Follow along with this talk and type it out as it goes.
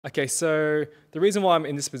Okay, so the reason why I'm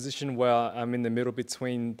in this position where I'm in the middle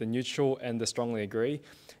between the neutral and the strongly agree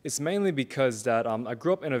is mainly because that I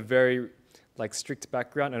grew up in a very strict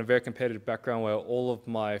background and a very competitive background where all of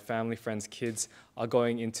my family, friends, kids are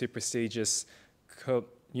going into prestigious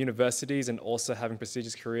universities and also having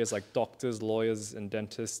prestigious careers like doctors, lawyers, and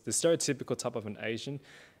dentists, the stereotypical type of an Asian.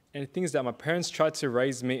 And the thing is that my parents tried to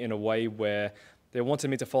raise me in a way where they wanted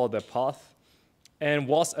me to follow their path. And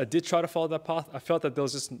whilst I did try to follow that path, I felt that there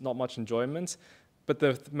was just not much enjoyment. But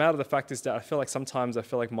the matter of the fact is that I feel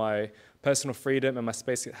like my personal freedom and my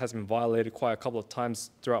space has been violated quite a couple of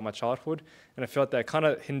times throughout my childhood. And I felt that it kind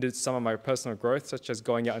of hindered some of my personal growth, such as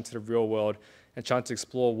going out into the real world and trying to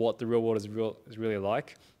explore what the real world is really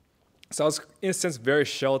like. So I was, in a sense, very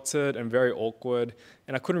sheltered and very awkward,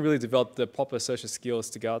 and I couldn't really develop the proper social skills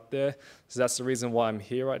to go out there. So that's the reason why I'm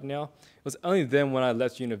here right now. It was only then when I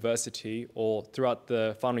left university, or throughout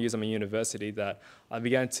the final years of my university, that I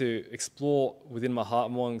began to explore within my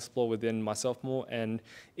heart more and explore within myself more. And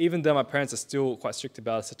even though my parents are still quite strict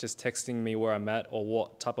about it, such as texting me where I'm at or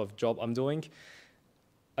what type of job I'm doing,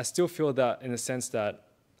 I still feel that in the sense that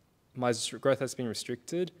my growth has been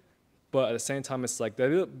restricted. But at the same time, it's like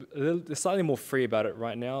they're slightly more free about it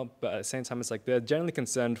right now. But at the same time, it's like they're generally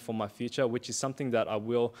concerned for my future, which is something that I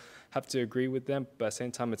will have to agree with them. But at the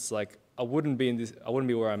same time, it's like I wouldn't be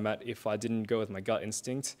where I'm at if I didn't go with my gut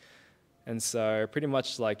instinct. And so pretty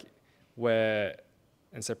much like where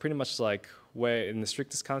in the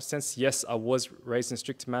strictest kind of sense, yes, I was raised in a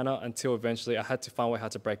strict manner until eventually I had to find a way how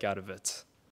to break out of it.